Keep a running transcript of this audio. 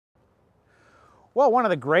Well, one of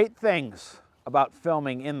the great things about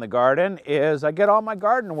filming in the garden is I get all my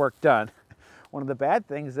garden work done. One of the bad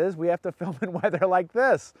things is we have to film in weather like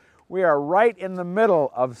this. We are right in the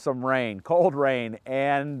middle of some rain, cold rain,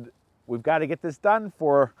 and we've got to get this done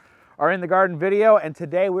for our In the Garden video. And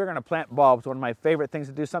today we're going to plant bulbs, one of my favorite things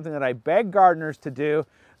to do, something that I beg gardeners to do.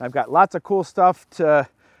 And I've got lots of cool stuff to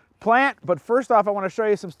plant, but first off I want to show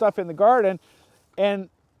you some stuff in the garden. And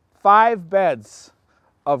 5 beds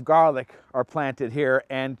of garlic are planted here,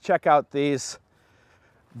 and check out these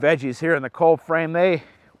veggies here in the cold frame.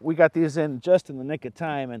 We got these in just in the nick of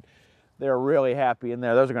time, and they're really happy in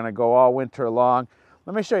there. Those are going to go all winter long.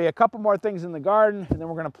 Let me show you a couple more things in the garden, and then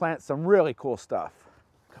we're going to plant some really cool stuff.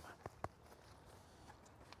 Come on.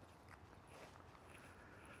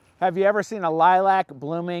 Have you ever seen a lilac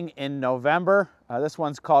blooming in November? This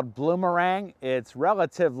one's called Bloomerang. It's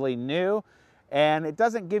relatively new, and it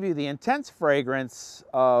doesn't give you the intense fragrance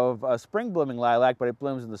of a spring blooming lilac, but it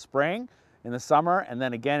blooms in the spring, in the summer, and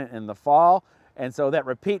then again in the fall. And so that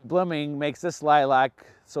repeat blooming makes this lilac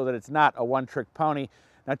so that it's not a one-trick pony.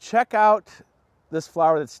 Now check out this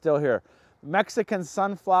flower that's still here. Mexican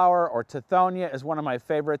sunflower, or tithonia, is one of my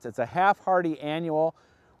favorites. It's a half-hardy annual.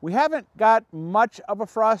 We haven't got much of a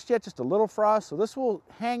frost yet, just a little frost, so this will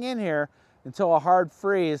hang in here until a hard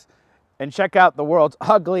freeze. And check out the world's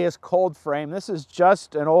ugliest cold frame. This is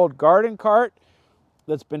just an old garden cart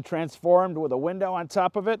that's been transformed with a window on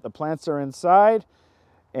top of it. The plants are inside,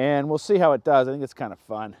 and we'll see how it does. I think it's kind of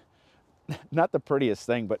fun. Not the prettiest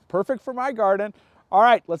thing, but perfect for my garden. All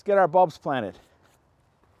right, let's get our bulbs planted.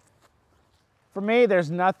 For me,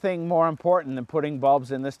 there's nothing more important than putting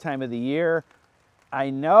bulbs in this time of the year.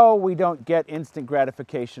 I know we don't get instant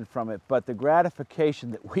gratification from it, but the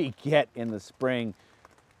gratification that we get in the spring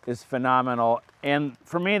is phenomenal. And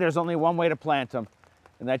for me, there's only one way to plant them,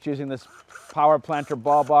 and that's using this Power Planter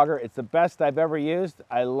bulb auger. It's the best I've ever used.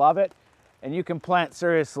 I love it. And you can plant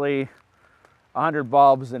seriously 100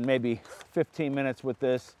 bulbs in maybe 15 minutes with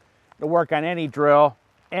this. It'll work on any drill.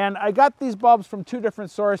 And I got these bulbs from 2 different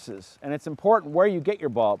sources, and it's important where you get your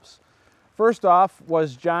bulbs. First off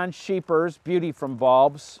was John Sheeper's Beauty from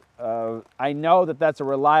Bulbs. I know that that's a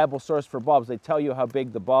reliable source for bulbs. They tell you how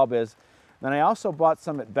big the bulb is. Then I also bought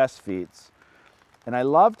some at Best Feeds. And I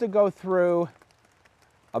love to go through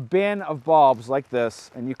a bin of bulbs like this,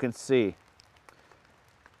 and you can see.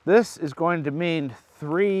 This is going to mean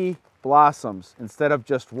 3 blossoms instead of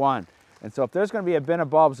just 1. And so if there's going to be a bin of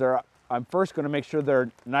bulbs there, I'm first going to make sure they're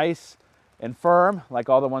nice and firm, like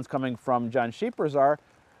all the ones coming from John Sheeper's are.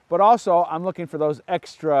 But also, I'm looking for those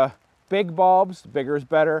extra big bulbs, bigger is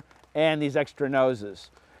better, and these extra noses.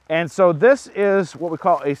 And so this is what we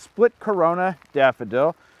call a split corona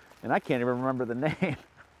daffodil, and I can't even remember the name,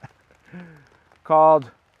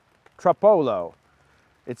 called Trapolo.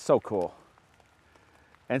 It's so cool.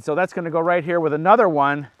 And so that's going to go right here with another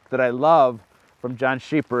one that I love from John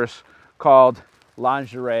Sheeper's called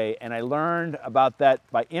Lingerie. And I learned about that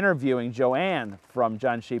by interviewing Joanne from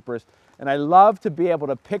John Sheeper's. And I love to be able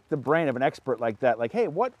to pick the brain of an expert like that. Like, hey,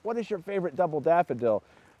 what is your favorite double daffodil?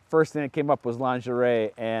 First thing that came up was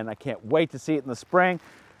Lingerie, and I can't wait to see it in the spring.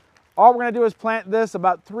 All we're going to do is plant this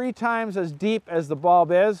about 3 times as deep as the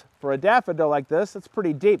bulb is. For a daffodil like this, it's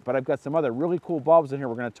pretty deep, but I've got some other really cool bulbs in here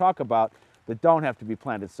we're going to talk about that don't have to be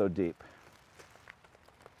planted so deep.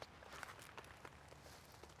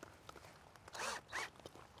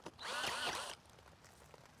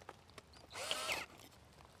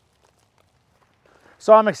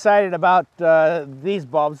 So I'm excited about these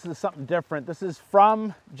bulbs. This is something different. This is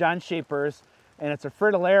from John Sheeper's, and it's a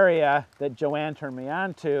fritillaria that Joanne turned me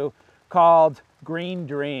on to called Green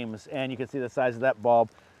Dreams. And you can see the size of that bulb.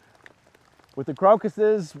 With the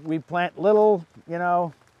crocuses, we plant little,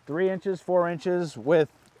 3 inches, 4 inches. With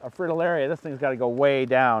a fritillaria, this thing's got to go way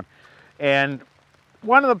down. And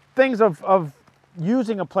one of the things of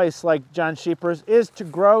using a place like John Sheeper's is to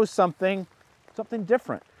grow something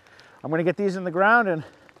different. I'm going to get these in the ground, and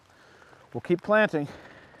we'll keep planting.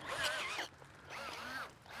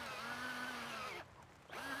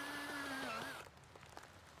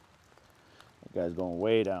 That guy's going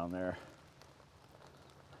way down there.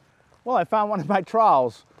 Well, I found one of my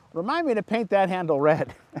trowels. Remind me to paint that handle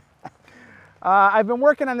red. I've been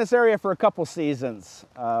working on this area for a couple seasons.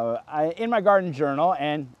 In my garden journal,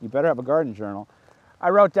 and you better have a garden journal, I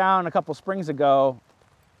wrote down a couple springs ago,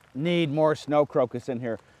 need more snow crocus in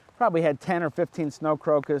here. Probably had 10 or 15 snow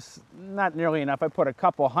crocus, not nearly enough. I put a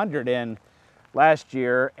couple hundred in last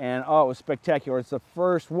year, and oh, it was spectacular. It's the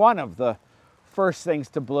first one of the first things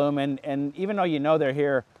to bloom, and even though you know they're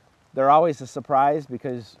here, they're always a surprise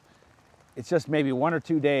because it's just maybe 1 or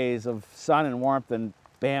 2 days of sun and warmth, and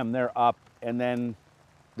bam, they're up. And then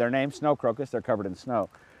their name's snow crocus, they're covered in snow.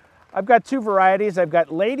 I've got two varieties. I've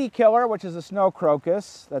got Lady Killer, which is a snow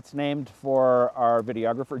crocus that's named for our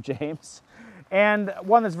videographer, James. And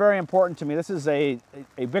one that's very important to me. This is a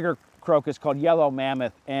bigger crocus called Yellow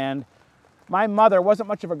Mammoth. And my mother wasn't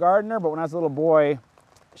much of a gardener, but when I was a little boy,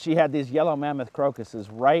 she had these Yellow Mammoth crocuses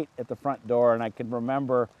right at the front door. And I can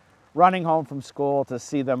remember running home from school to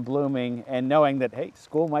see them blooming and knowing that, hey,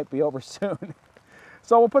 school might be over soon.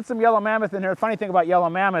 So we'll put some Yellow Mammoth in here. The funny thing about Yellow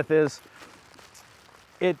Mammoth is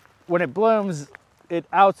when it blooms, it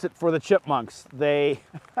outs it for the chipmunks. They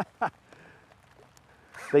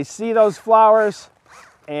see those flowers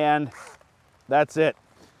and that's it.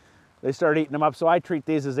 They start eating them up. So I treat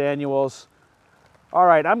these as annuals. All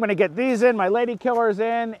right, I'm gonna get these in, my Lady Killers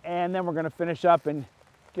in, and then we're gonna finish up and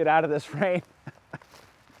get out of this rain.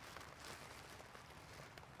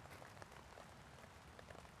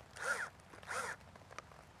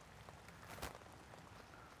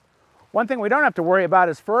 One thing we don't have to worry about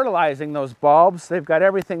is fertilizing those bulbs. They've got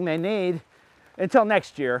everything they need until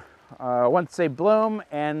next year. Once they bloom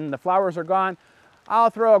and the flowers are gone, I'll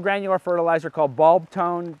throw a granular fertilizer called Bulb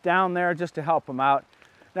Tone down there just to help them out.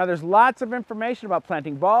 Now there's lots of information about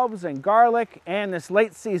planting bulbs and garlic and this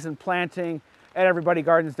late season planting at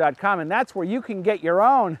everybodygardens.com, and that's where you can get your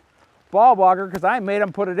own bulb auger because I made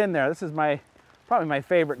them put it in there. This is probably my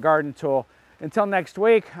favorite garden tool. Until next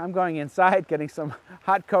week, I'm going inside, getting some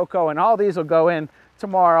hot cocoa, and all these will go in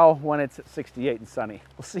tomorrow when it's 68 and sunny.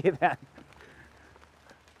 We'll see you then.